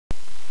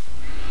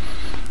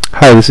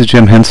Hi, this is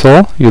Jim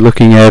Hensel. You're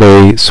looking at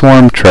a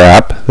swarm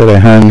trap that I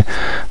hung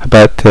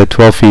about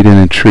 12 feet in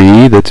a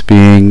tree that's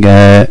being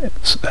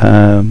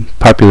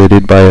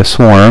populated by a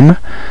swarm.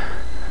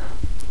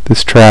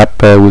 This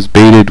trap was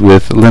baited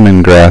with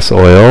lemongrass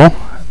oil.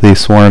 The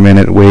swarm in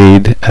it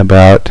weighed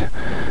about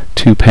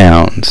 2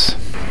 pounds.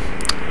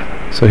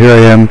 So here I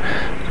am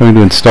going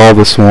to install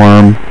the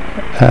swarm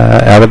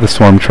out of the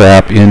swarm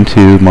trap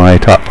into my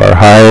top bar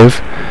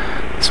hive.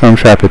 The swarm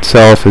trap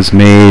itself is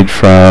made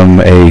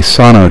from a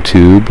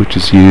sonotube, which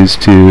is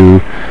used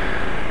to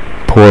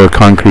pour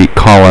concrete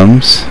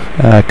columns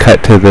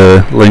cut to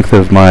the length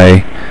of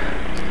my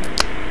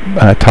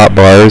top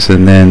bars,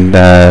 and then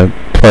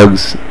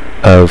plugs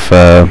of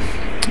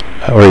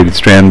oriented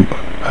strand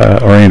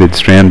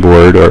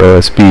board or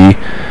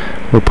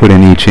OSB were put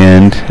in each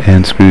end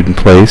and screwed in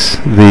place.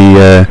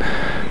 The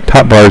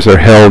top bars are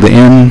held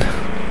in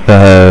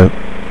the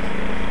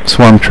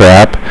swarm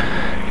trap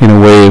in a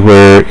way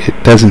where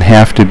it doesn't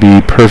have to be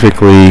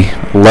perfectly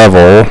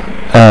level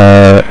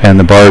and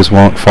the bars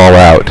won't fall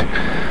out.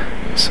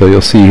 So you'll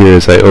see here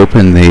as I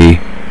open the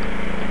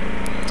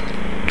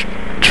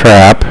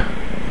trap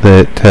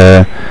that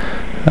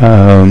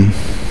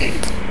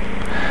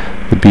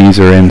the bees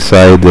are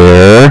inside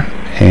there,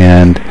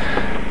 and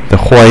the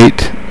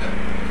white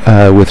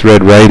with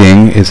red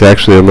writing is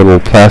actually a little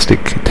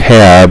plastic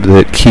tab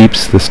that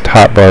keeps the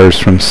top bars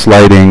from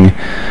sliding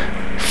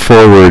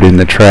forward in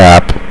the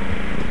trap.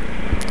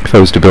 If I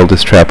was to build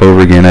this trap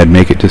over again, I'd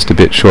make it just a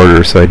bit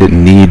shorter, so I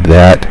didn't need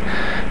that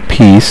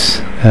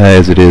piece.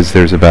 As it is,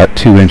 there's about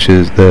 2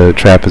 inches. The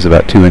trap is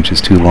about 2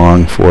 inches too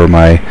long for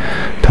my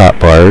top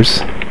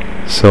bars.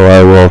 So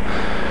I will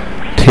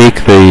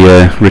take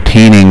the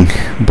retaining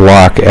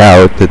block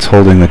out that's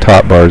holding the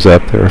top bars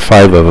up. There are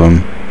 5 of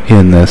them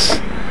in this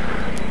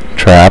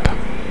trap,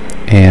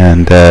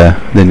 and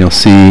then you'll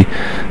see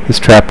this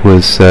trap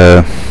was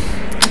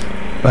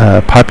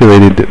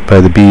populated by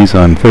the bees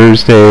on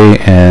Thursday,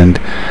 and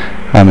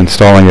I'm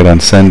installing it on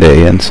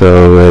Sunday, and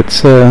so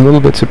it's a little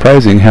bit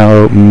surprising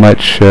how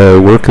much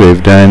work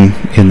they've done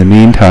in the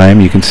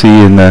meantime. You can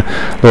see in the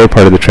lower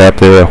part of the trap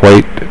there a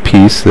white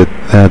piece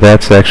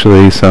that's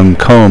actually some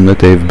comb that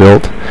they've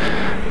built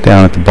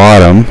down at the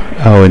bottom.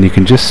 Oh, and you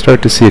can just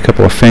start to see a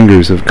couple of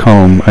fingers of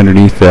comb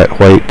underneath that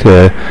white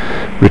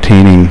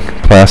retaining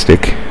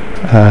plastic.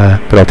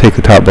 But I'll take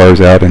the top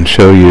bars out and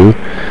show you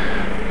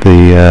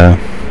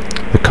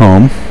the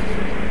comb.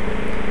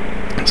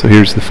 So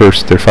here's the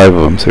first. There are 5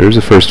 of them. So here's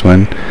the first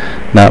one.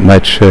 Not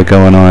much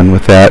going on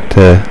with that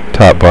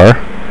top bar.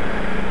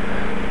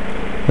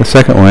 The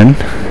second one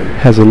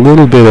has a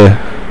little bit of,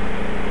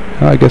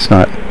 oh, I guess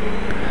not,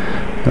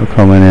 no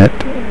comb in it,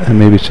 and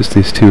maybe it's just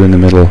these 2 in the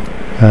middle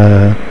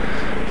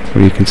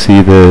where you can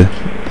see the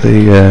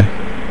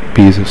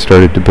bees have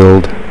started to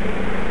build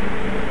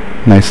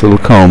nice little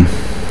comb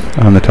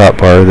on the top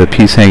bar. The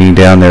piece hanging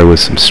down there was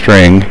some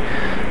string,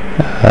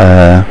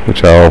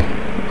 which I'll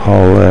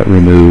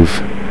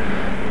remove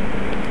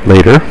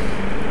later.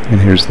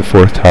 And here's the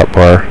 4th top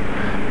bar.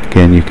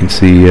 Again, you can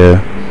see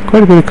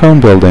quite a bit of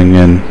comb building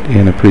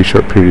in a pretty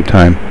short period of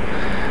time.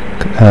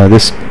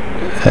 This,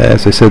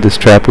 as I said, this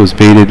trap was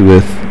baited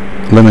with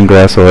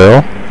lemongrass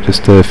oil.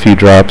 Just a few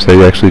drops. I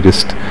actually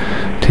just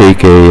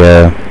take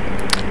a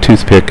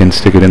toothpick and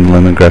stick it in the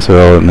lemongrass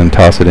oil and then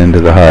toss it into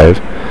the hive,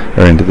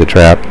 or into the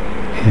trap.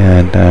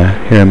 And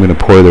here I'm going to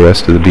pour the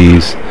rest of the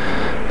bees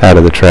out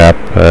of the trap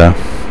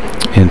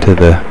into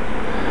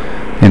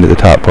the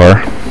top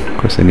bar. Of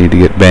course, they need to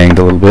get banged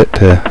a little bit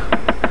to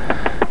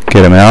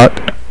get them out.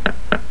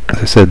 As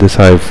I said, this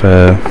hive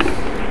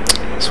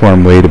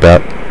swarm weighed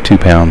about 2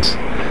 pounds.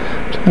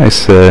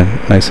 Nice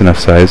enough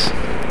size,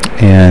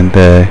 and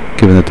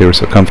given that they were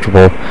so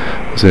comfortable,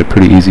 it was a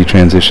pretty easy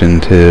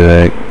transition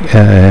to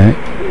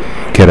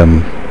get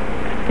them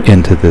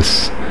into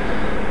this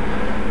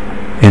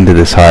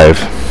hive.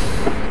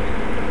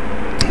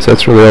 So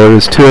that's really all there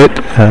is to it.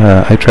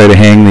 I try to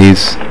hang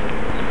these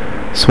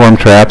swarm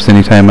traps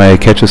anytime I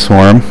catch a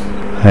swarm.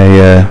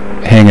 I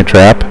hang a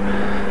trap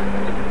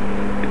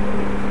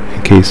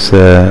in case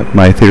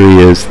my theory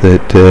is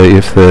that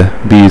if the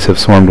bees have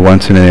swarmed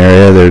once in an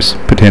area, there's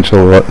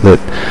potential that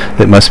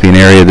it must be an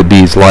area the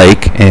bees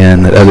like,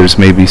 and that others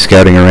may be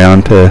scouting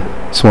around to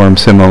swarm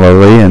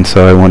similarly, and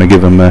so I want to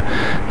give them a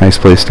nice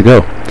place to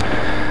go.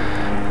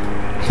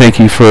 Thank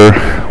you for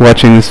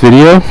watching this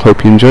video.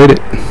 Hope you enjoyed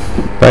it.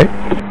 Bye.